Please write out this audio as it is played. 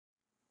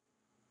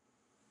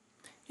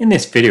In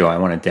this video, I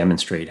want to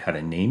demonstrate how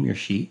to name your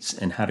sheets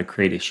and how to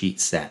create a sheet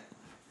set.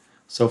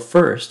 So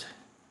first,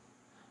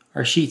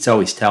 our sheets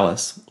always tell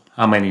us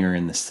how many are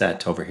in the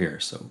set over here.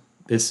 So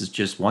this is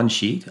just one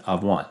sheet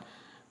of one.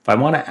 If I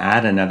want to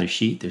add another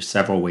sheet, there's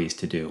several ways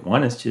to do it.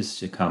 One is just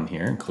to come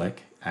here and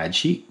click Add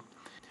Sheet.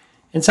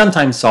 And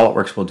sometimes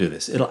SOLIDWORKS will do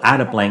this. It'll add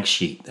a blank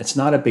sheet. That's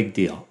not a big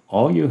deal.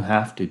 All you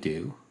have to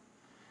do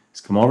is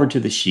come over to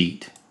the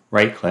sheet,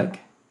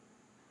 right-click,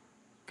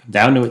 come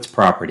down to its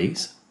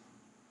properties,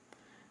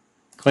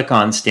 click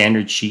on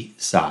Standard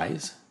Sheet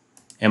Size,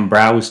 and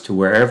browse to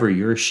wherever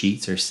your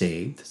sheets are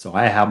saved. So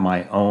I have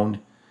my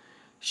own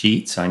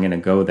sheet, so I'm going to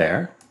go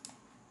there.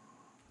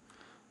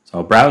 So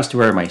I'll browse to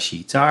where my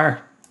sheets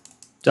are,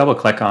 double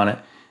click on it,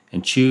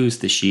 and choose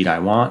the sheet I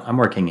want. I'm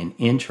working in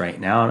inch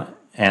right now,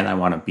 and I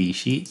want a B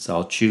sheet, so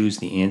I'll choose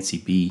the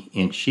ANSI B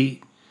inch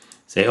sheet.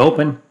 Say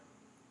Open,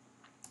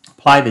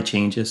 apply the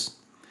changes,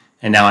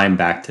 and now I'm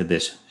back to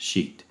this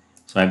sheet.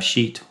 So I have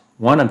sheet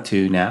 1 of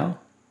 2 now,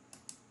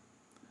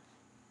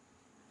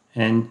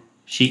 and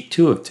sheet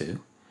 2 of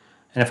 2.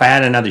 And if I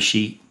add another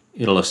sheet,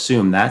 it'll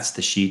assume that's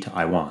the sheet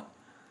I want.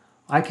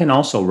 I can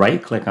also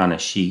right-click on a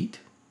sheet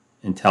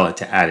and tell it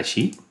to add a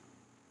sheet.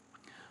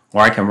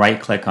 Or I can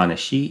right-click on a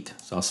sheet,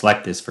 so I'll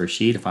select this first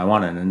sheet. If I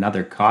wanted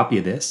another copy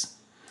of this,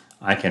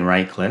 I can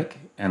right-click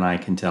and I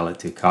can tell it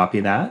to copy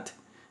that.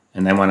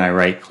 And then when I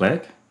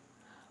right-click,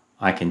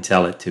 I can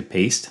tell it to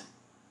paste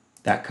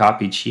that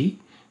copied sheet.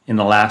 And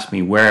it'll ask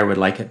me where I would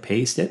like it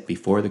pasted,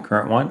 before the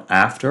current one,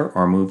 after,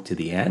 or move to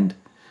the end.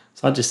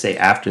 So I'll just say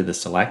after the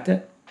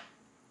selected.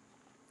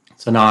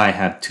 So now I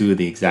have 2 of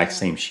the exact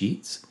same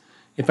sheets.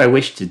 If I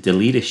wish to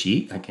delete a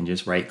sheet, I can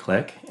just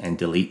right-click and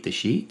delete the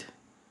sheet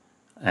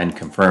and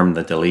confirm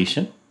the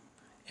deletion.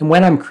 And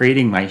when I'm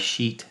creating my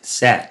sheet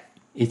set,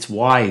 it's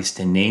wise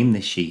to name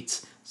the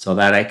sheets so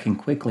that I can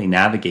quickly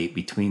navigate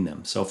between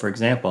them. So for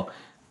example,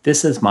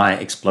 this is my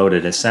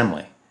exploded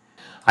assembly.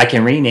 I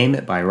can rename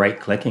it by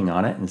right-clicking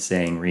on it and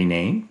saying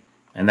rename,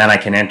 and then I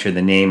can enter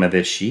the name of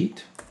this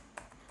sheet.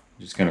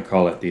 I'm just going to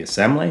call it the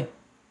assembly,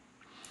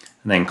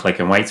 and then click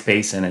in white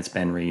space and it's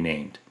been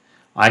renamed.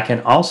 I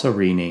can also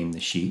rename the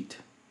sheet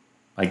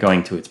by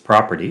going to its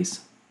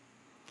properties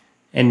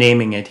and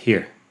naming it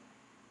here.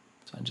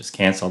 So I just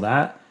cancel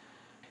that.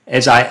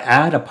 As I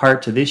add a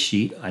part to this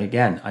sheet,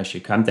 I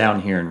should come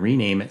down here and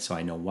rename it so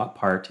I know what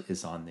part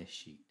is on this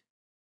sheet.